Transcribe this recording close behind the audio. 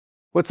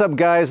What's up,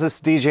 guys? This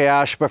is DJ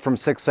Ashba from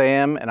 6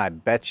 a.m. and I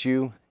bet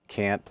you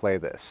can't play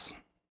this.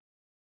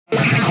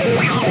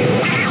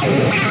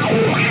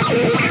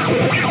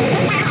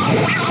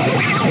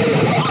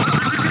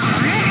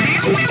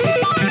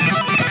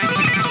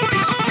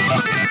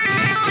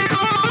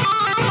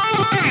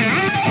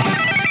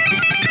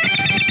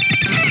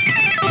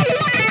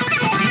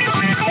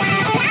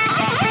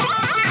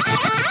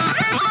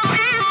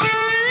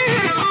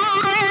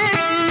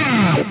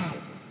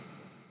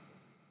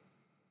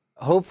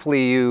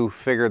 Hopefully you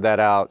figured that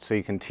out so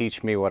you can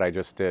teach me what I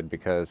just did,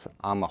 because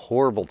I'm a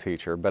horrible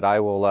teacher, but I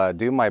will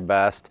do my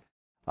best.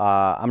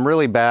 I'm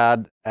really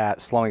bad at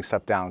slowing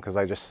stuff down because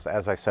I just,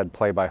 as I said,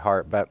 play by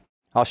heart, but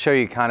I'll show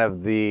you kind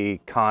of the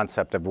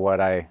concept of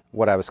what I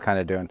was kind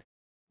of doing.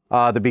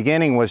 The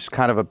beginning was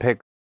kind of a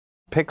pick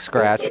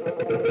scratch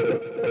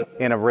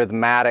in a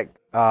rhythmatic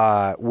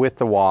with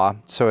the wah,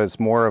 so it's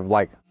more of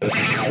like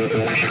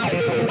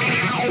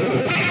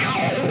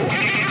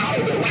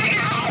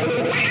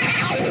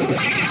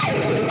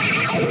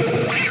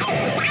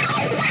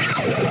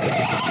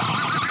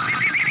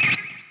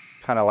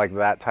kind of like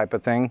that type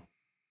of thing.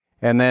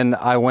 And then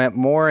I went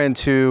more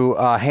into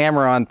a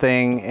hammer-on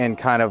thing in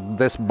kind of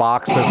this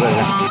box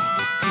position.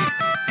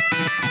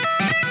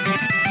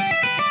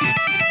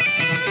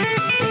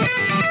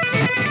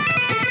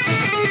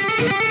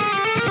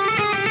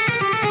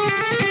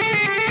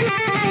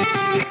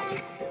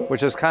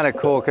 Which is kind of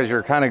cool because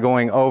you're kind of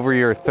going over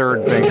your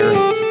third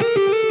finger.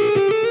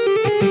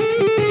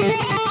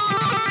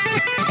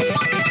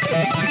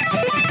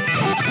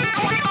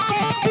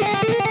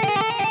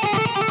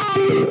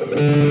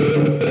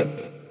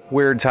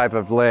 Weird type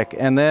of lick.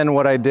 And then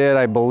what I did,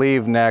 I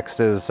believe,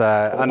 next is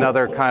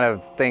another kind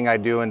of thing I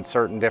do in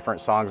certain different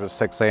songs of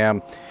 6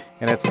 a.m.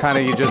 And it's kind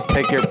of, you just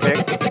take your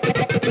pick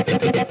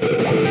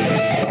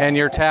and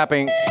you're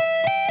tapping.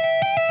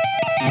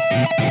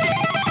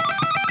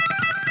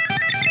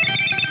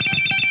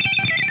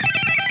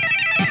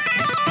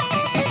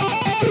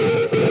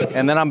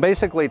 And then I'm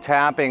basically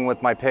tapping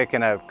with my pick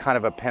in a kind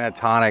of a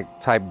pentatonic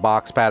type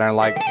box pattern,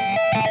 like.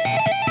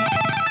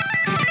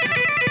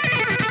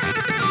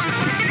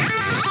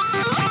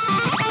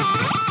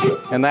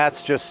 And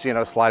that's just, you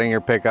know, sliding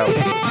your pick up.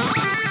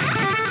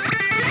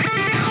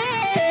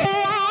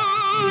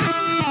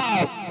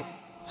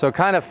 So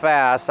kind of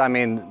fast, I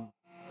mean,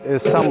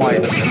 is some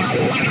like.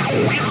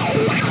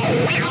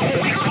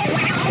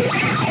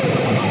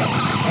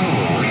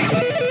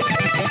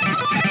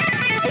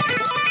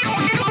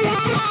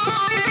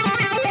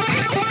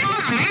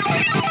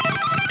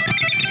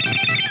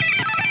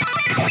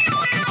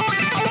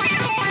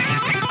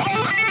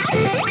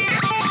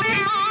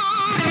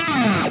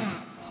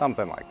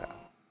 Something like that.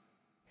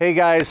 Hey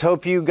guys,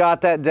 hope you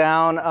got that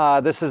down.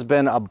 This has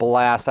been a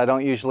blast. I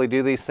don't usually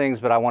do these things,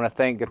 but I want to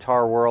thank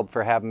Guitar World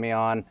for having me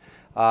on.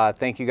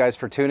 Thank you guys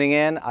for tuning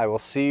in. I will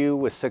see you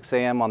with 6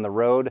 a.m. on the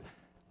road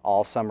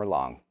all summer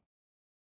long.